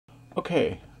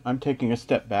Okay, I'm taking a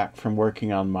step back from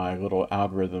working on my little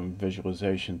algorithm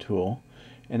visualization tool,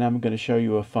 and I'm going to show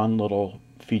you a fun little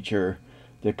feature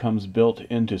that comes built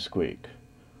into Squeak,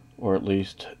 or at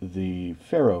least the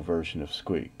Pharaoh version of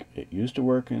Squeak. It used to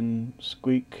work in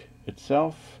Squeak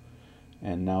itself,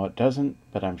 and now it doesn't,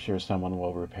 but I'm sure someone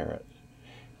will repair it.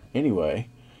 Anyway,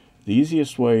 the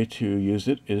easiest way to use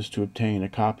it is to obtain a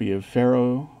copy of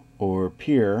Pharaoh or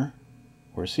Pier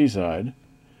or Seaside.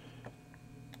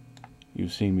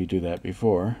 You've seen me do that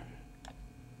before.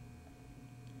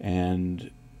 And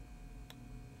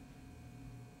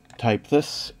type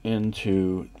this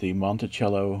into the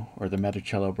Monticello or the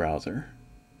Metacello browser.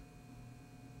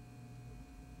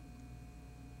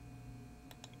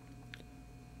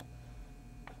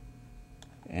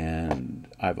 And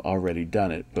I've already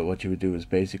done it, but what you would do is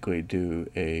basically do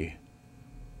a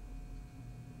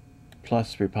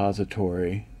plus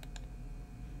repository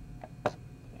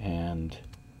and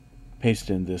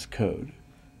paste in this code.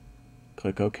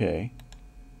 Click OK,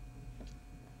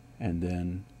 and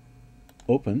then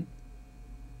open.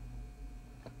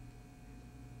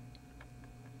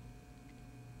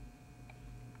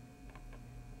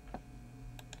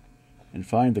 And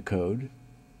find the code,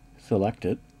 select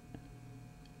it,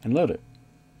 and load it,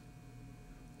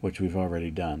 which we've already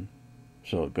done.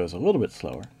 So it goes a little bit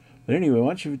slower. But anyway,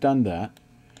 once you've done that,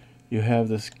 you have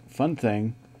this fun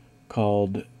thing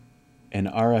called an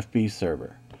RFB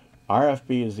server.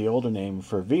 RFB is the older name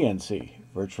for VNC,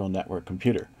 Virtual Network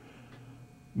Computer.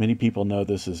 Many people know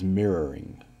this as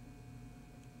mirroring.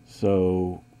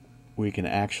 So we can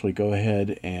actually go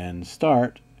ahead and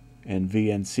start in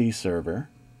VNC server.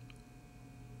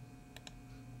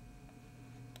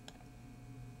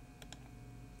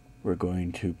 We're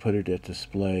going to put it at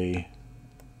display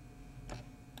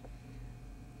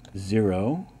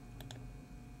 0.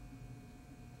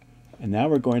 And now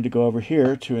we're going to go over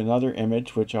here to another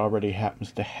image which already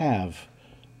happens to have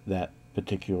that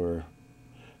particular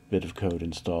bit of code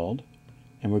installed.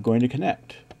 And we're going to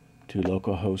connect to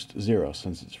localhost 0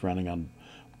 since it's running on,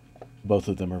 both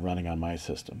of them are running on my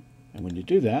system. And when you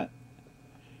do that,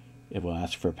 it will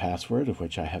ask for a password, of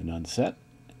which I have none set.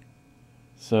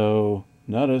 So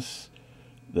notice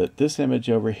that this image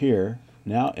over here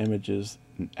now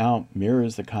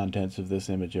mirrors the contents of this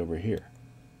image over here,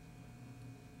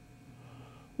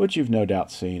 which you've no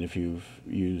doubt seen if you've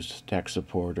used tech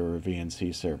support or a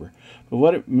VNC server. But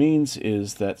what it means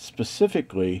is that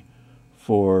specifically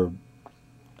for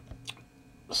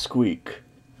Squeak,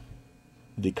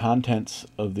 the contents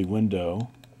of the window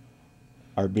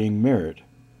are being mirrored,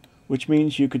 which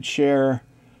means you could share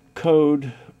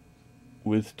code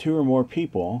with 2 or more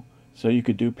people, so you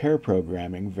could do pair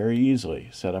programming very easily.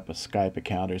 Set up a Skype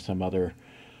account or some other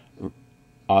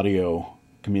audio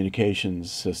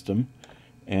communications system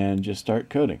and just start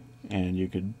coding. And you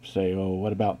could say, oh,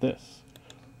 what about this?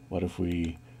 What if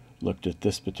we looked at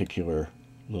this particular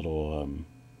little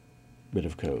bit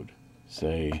of code?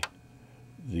 Say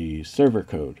the server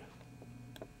code.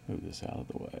 Move this out of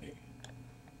the way.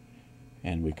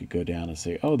 And we could go down and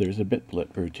say, oh, there's a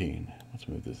bitblit routine. Let's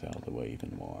move this out of the way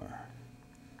even more.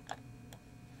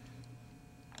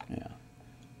 Yeah.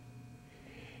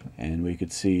 And we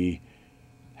could see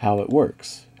how it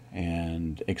works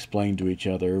and explain to each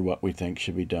other what we think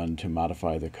should be done to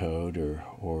modify the code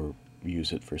or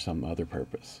use it for some other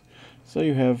purpose. So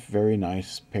you have very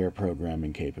nice pair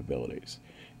programming capabilities.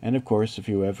 And of course, if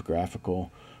you have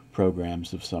graphical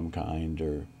programs of some kind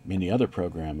or any other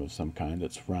program of some kind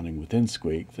that's running within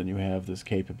Squeak, then you have this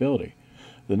capability.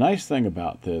 The nice thing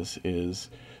about this is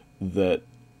that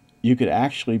you could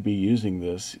actually be using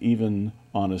this even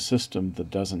on a system that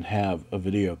doesn't have a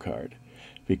video card,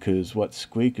 because what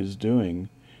Squeak is doing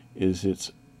is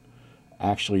it's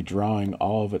actually drawing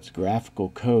all of its graphical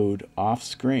code off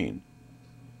screen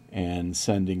and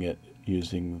sending it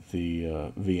using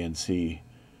the VNC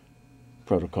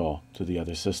protocol to the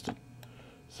other system.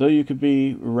 So you could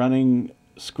be running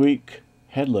Squeak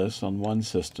headless on one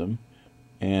system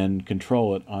and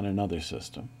control it on another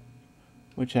system,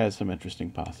 which has some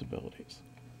interesting possibilities.